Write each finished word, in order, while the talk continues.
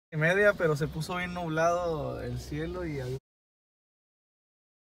media, pero se puso bien nublado el cielo y había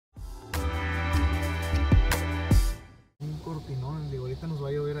un cortinón. Digo, ahorita nos va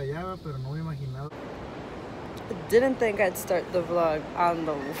a llover allá, pero no me imaginaba. Didn't think I'd start the vlog on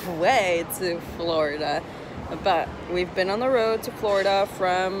the way to Florida, but we've been on the road to Florida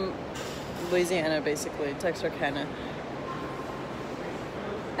from Louisiana, basically, Texarkana,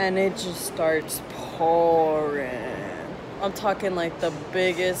 and it just starts pouring. I'm talking like the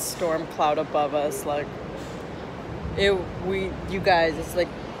biggest storm cloud above us. Like you guys, it's like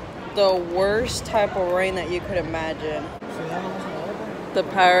the worst type of rain that you could imagine. The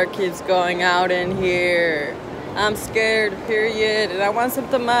power keeps going out in here. I'm scared, period, and I want some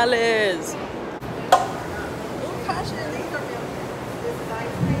tamales.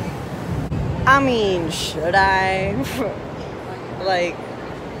 I mean, should I? Like,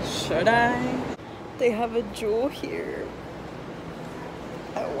 should I? They have a jewel here.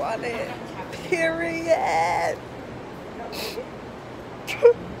 I want it. Period.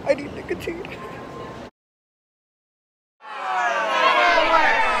 I need nicotine.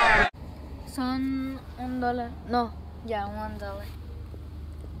 Son $1. No, yeah, $1.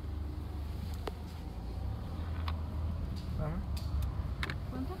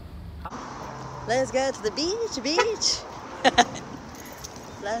 Let's go to the beach.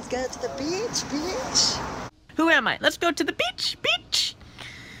 Let's go to the beach. Who am I? Let's go to the beach.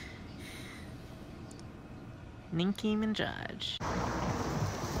 Nicki Minaj.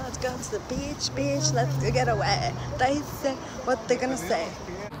 Let's go to the beach. Let's go get away. They say what they're gonna say.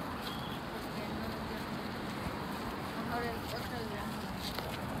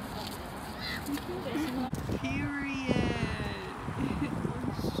 Period.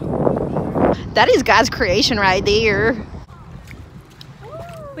 That is God's creation right there.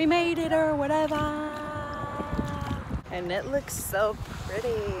 We made it or whatever. And it looks so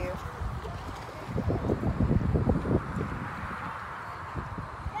pretty.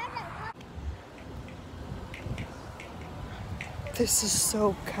 This is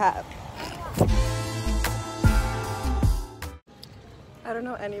so cap. I don't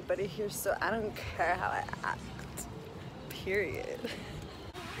know anybody here, so I don't care how I act. Period.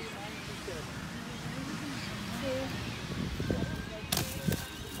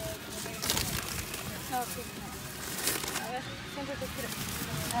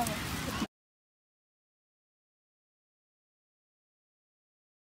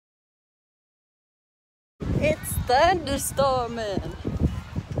 It's thunderstorming.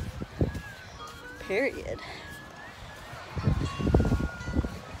 Period.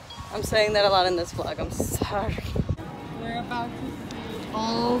 I'm saying that a lot in this vlog. I'm sorry. We're about to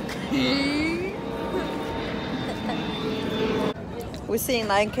see. Okay. We're seeing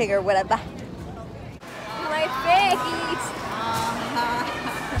Lion King or whatever. My face.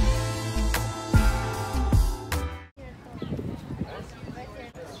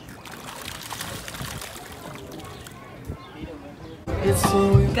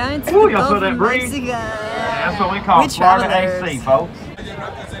 Going to the Gulf of Mexico. That's what we call Florida AC, folks.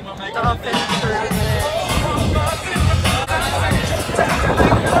 Dolphin cruising.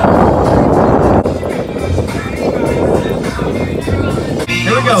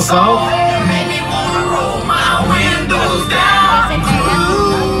 Here we go, folks.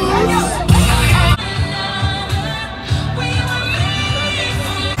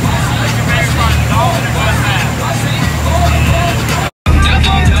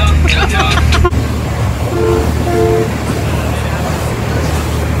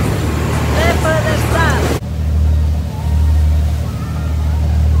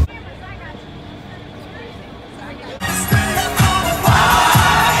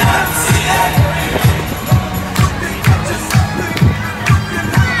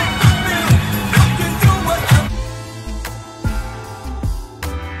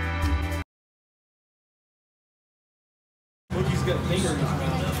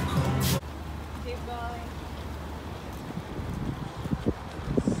 Keep going.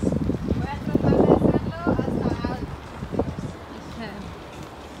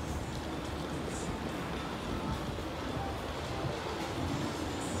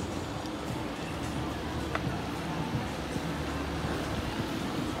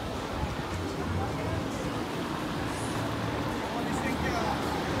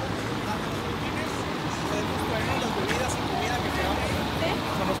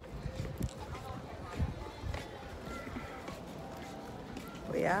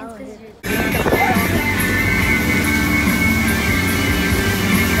 We out here.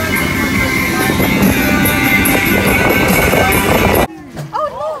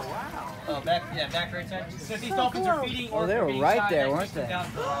 Back right side. So these dolphins are feeding or being right there, weren't they?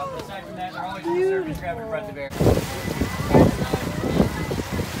 Aside from that, they're always conservative grabbing front of bear.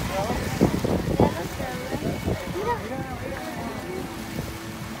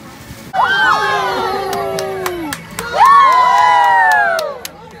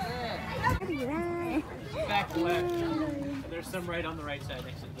 Back left. There's some right on the right side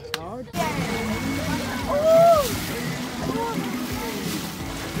next to the door.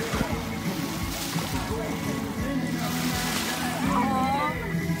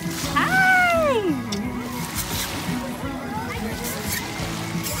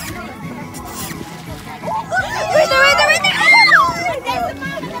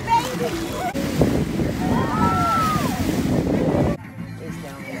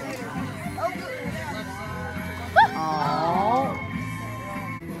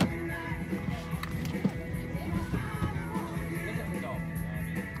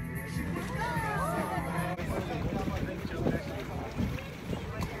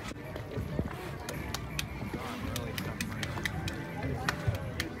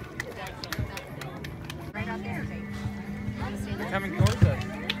 Coming towards us.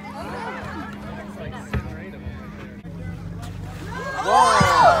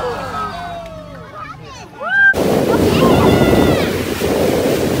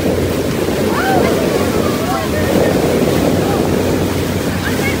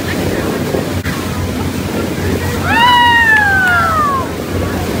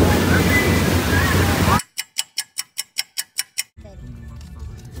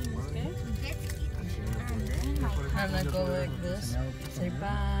 I'm gonna go like this. Say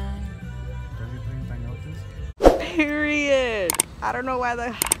bye. Period. I don't know why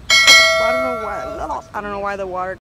the water